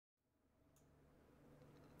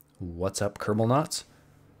What's up, Kerbal Knots?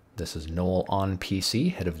 This is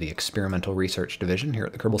NOELonPC, head of the Experimental Research Division here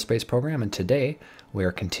at the Kerbal Space Program, and today we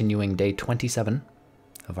are continuing day 27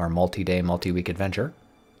 of our multi-day, multi-week adventure.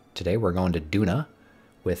 Today we're going to Duna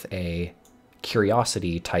with a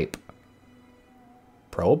Curiosity-type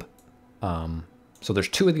probe. So there's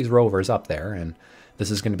two of these rovers up there, and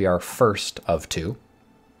this is going to be our first of two.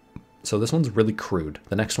 So this one's really crude.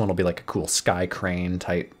 The next one will be like a cool sky crane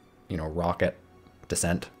type, rocket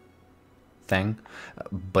descent thing.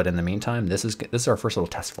 But in the meantime, this is our first little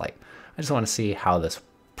test flight. I just want to see how this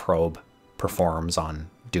probe performs on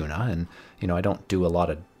Duna, and I don't do a lot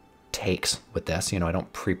of takes with this. I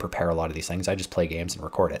don't pre-prepare a lot of these things. I just play games and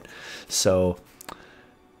record it. So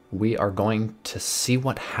we are going to see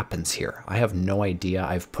what happens here. I have no idea.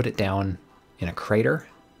 I've put it down in a crater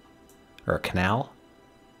or a canal.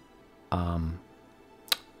 I'm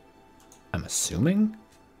assuming.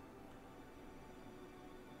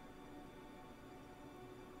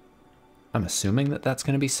 that that's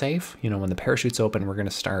going to be safe. When the parachute's open, we're going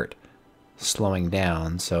to start slowing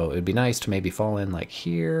down. So it'd be nice to maybe fall in like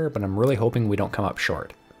here, but I'm really hoping we don't come up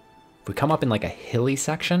short. If we come up in like a hilly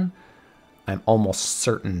section, I'm almost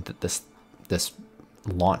certain that this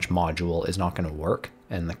launch module is not going to work,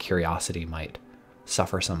 and the Curiosity might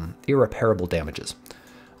suffer some irreparable damages.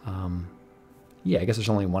 Yeah, I guess there's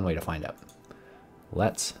only one way to find out.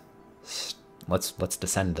 Let's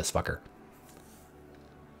descend this fucker.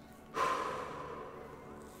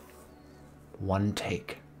 One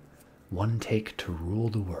take to rule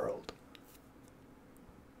the world.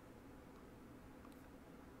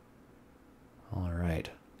 All right,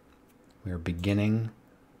 we are beginning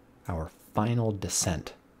our final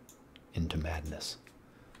descent into madness.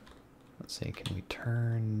 Let's see, can we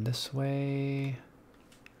turn this way?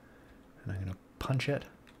 And I'm gonna punch it.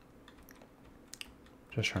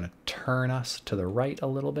 Just trying to turn us to the right a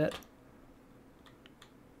little bit.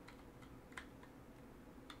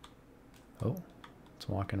 Oh, it's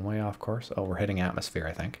walking way off course. Oh, we're hitting atmosphere,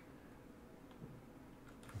 I think.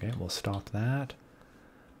 Okay, we'll stop that.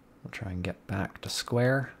 We'll try and get back to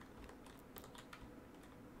square.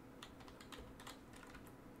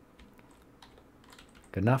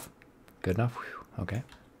 Good enough? Good enough? Whew. Okay.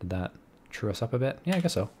 Did that true us up a bit? Yeah, I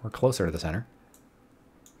guess so. We're closer to the center.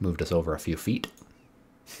 Moved us over a few feet.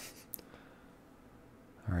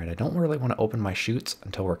 All right, I don't really want to open my chutes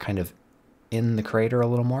until we're kind of in the crater a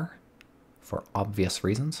little more, for obvious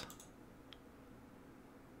reasons.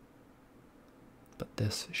 But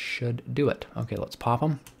this should do it. Okay, let's pop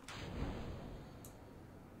them.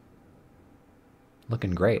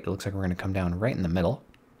 Looking great. It looks like we're going to come down right in the middle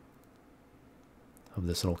of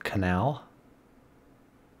this little canal.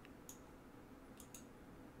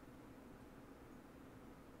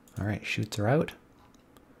 All right, chutes are out.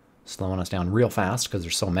 Slowing us down real fast because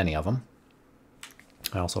there's so many of them.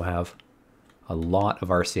 I also have a lot of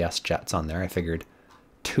RCS jets on there. I figured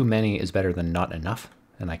too many is better than not enough,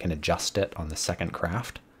 and I can adjust it on the second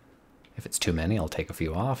craft. If it's too many, I'll take a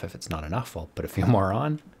few off. If it's not enough, I'll put a few more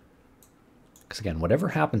on. Because again, whatever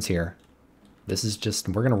happens here, this is just,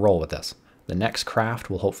 we're going to roll with this. The next craft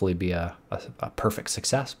will hopefully be a perfect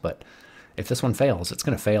success, but if this one fails, it's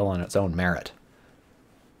going to fail on its own merit.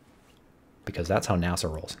 Because that's how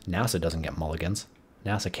NASA rolls. NASA doesn't get mulligans.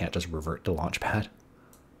 NASA can't just revert to launch pad.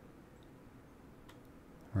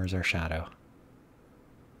 Where's our shadow?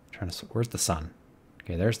 Where's the sun?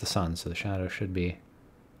 Okay, there's the sun, so the shadow should be...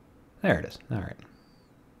 There it is. All right.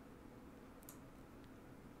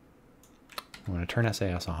 I'm going to turn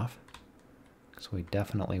SAS off, because we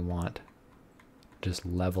definitely want to just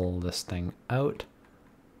level this thing out.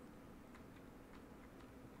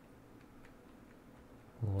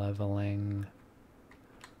 Leveling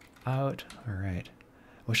out. All right.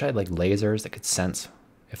 I wish I had like lasers that could sense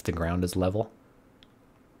if the ground is level.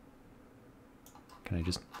 Can I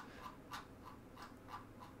just...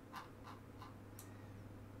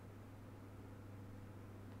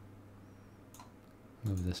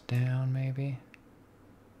 move this down maybe?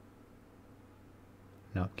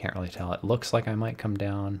 No, can't really tell. It looks like I might come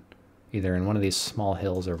down either in one of these small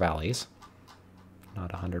hills or valleys.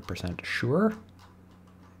 Not 100% sure.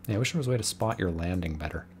 Yeah, I wish there was a way to spot your landing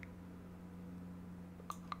better.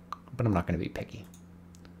 But I'm not going to be picky.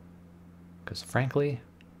 Because frankly,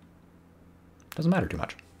 it doesn't matter too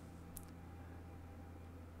much.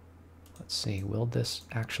 Let's see, will this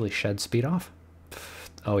actually shed speed off?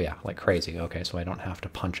 Oh yeah, like crazy. Okay, so I don't have to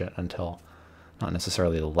punch it until, not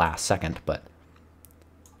necessarily the last second, but...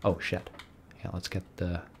 Oh shit. Yeah, let's get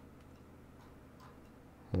the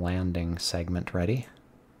landing segment ready.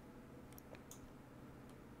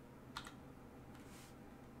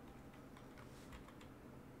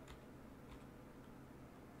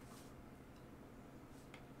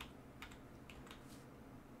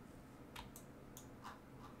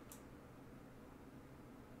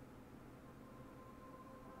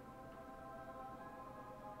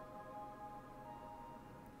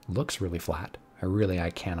 looks really flat. I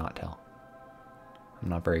cannot tell. I'm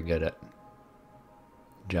not very good at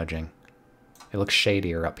judging. It looks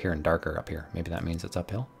shadier up here and darker up here. Maybe that means it's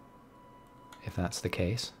uphill. If that's the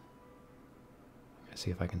case. Let's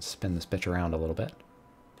see if I can spin this bitch around a little bit.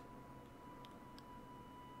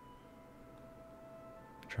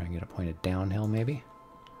 Try and get it pointed downhill maybe.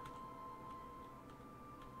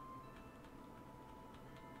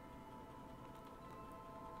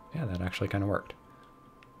 Yeah, that actually kind of worked.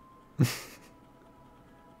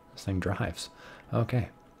 This thing drives. Okay.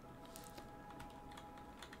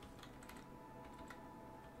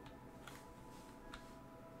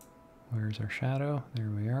 Where's our shadow? There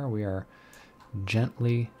we are. We are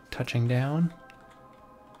gently touching down.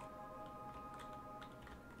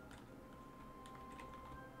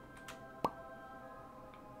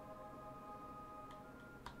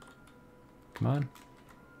 Come on.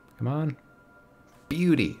 Come on.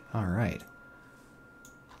 Beauty. All right.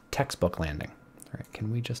 Textbook landing. All right,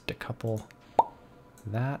 can we just decouple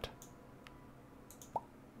that?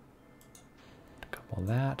 Decouple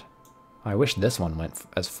that. Oh, I wish this one went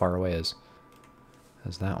as far away as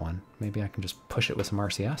that one. Maybe I can just push it with some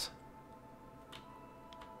RCS.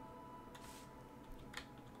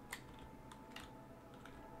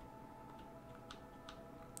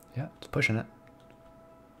 Yeah, it's pushing it.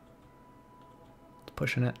 It's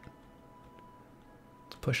pushing it.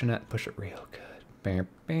 It's pushing it. Push it real good. Good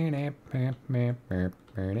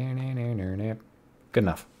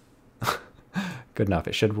enough. Good enough.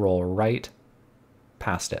 It should roll right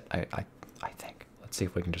past it, I think. Let's see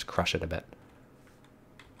if we can just crush it a bit.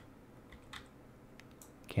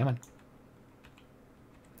 Come on.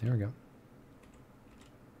 There we go.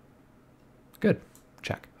 Good.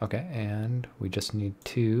 Check. Okay, and we just need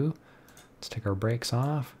to, let's take our brakes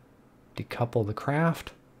off, decouple the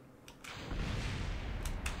craft.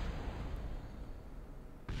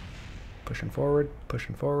 Pushing forward,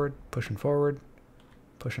 pushing forward, pushing forward,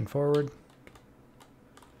 pushing forward,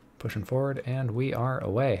 pushing forward, and we are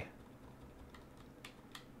away.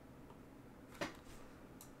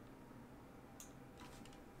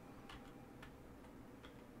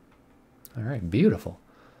 All right, beautiful.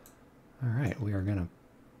 All right, we are gonna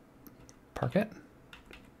park it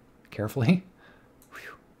carefully.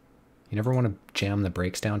 Whew. You never want to jam the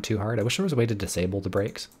brakes down too hard. I wish there was a way to disable the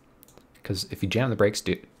brakes. Because if you jam the brakes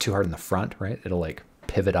too hard in the front, right, it'll like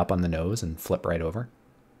pivot up on the nose and flip right over.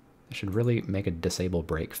 It should really make a disable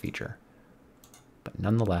brake feature. But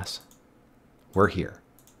nonetheless, we're here.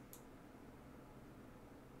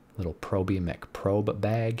 Little Proby McProbe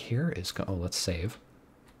bag here is, oh, let's save.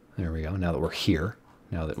 There we go. Now that we're here,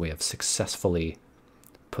 now that we have successfully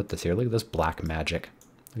put this here, look at this black magic.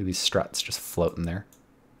 Look at these struts just floating there.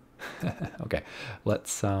 Okay,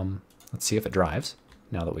 let's see if it drives.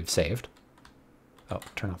 Now that we've saved. Oh,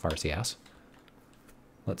 turn off RCS.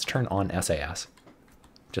 Let's turn on SAS,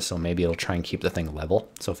 just so maybe it'll try and keep the thing level.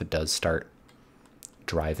 So if it does start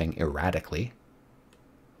driving erratically,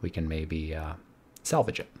 we can maybe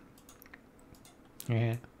salvage it.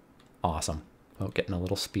 Yeah. Awesome. Oh, getting a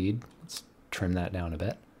little speed. Let's trim that down a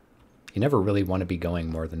bit. You never really want to be going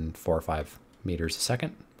more than 4 or 5 meters a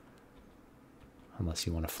second, unless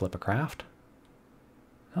you want to flip a craft.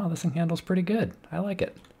 Oh, this thing handles pretty good. I like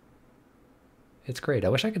it. It's great. I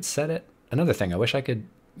wish I could set it. Another thing, I wish I could,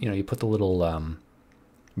 you put the little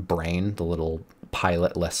brain, the little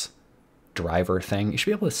pilotless driver thing. You should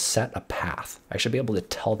be able to set a path. I should be able to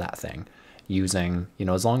tell that thing using,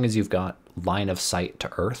 as long as you've got line of sight to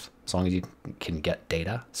Earth, as long as you can get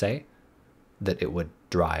data, say, that it would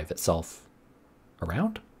drive itself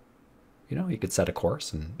around. You could set a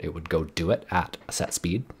course and it would go do it at a set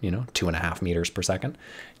speed, 2.5 meters per second.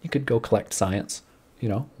 You could go collect science,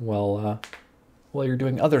 while you're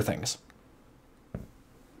doing other things.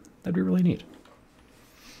 That'd be really neat.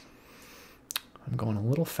 I'm going a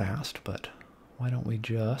little fast, but why don't we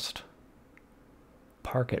just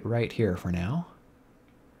park it right here for now?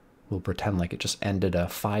 We'll pretend like it just ended a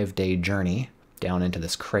 5-day journey down into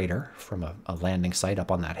this crater from a landing site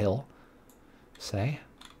up on that hill, say.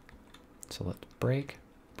 So let's brake,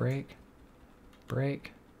 brake,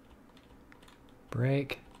 brake,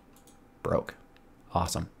 brake, broke.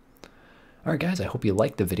 Awesome. All right, guys, I hope you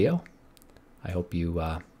liked the video. I hope you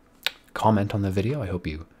comment on the video. I hope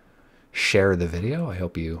you share the video. I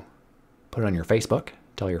hope you put it on your Facebook.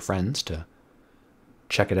 Tell your friends to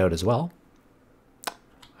check it out as well.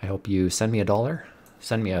 I hope you send me $1.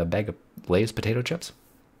 Send me a bag of Lay's potato chips.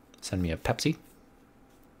 Send me a Pepsi.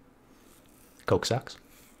 Coke sucks.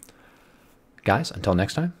 Guys, until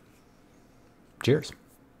next time, cheers.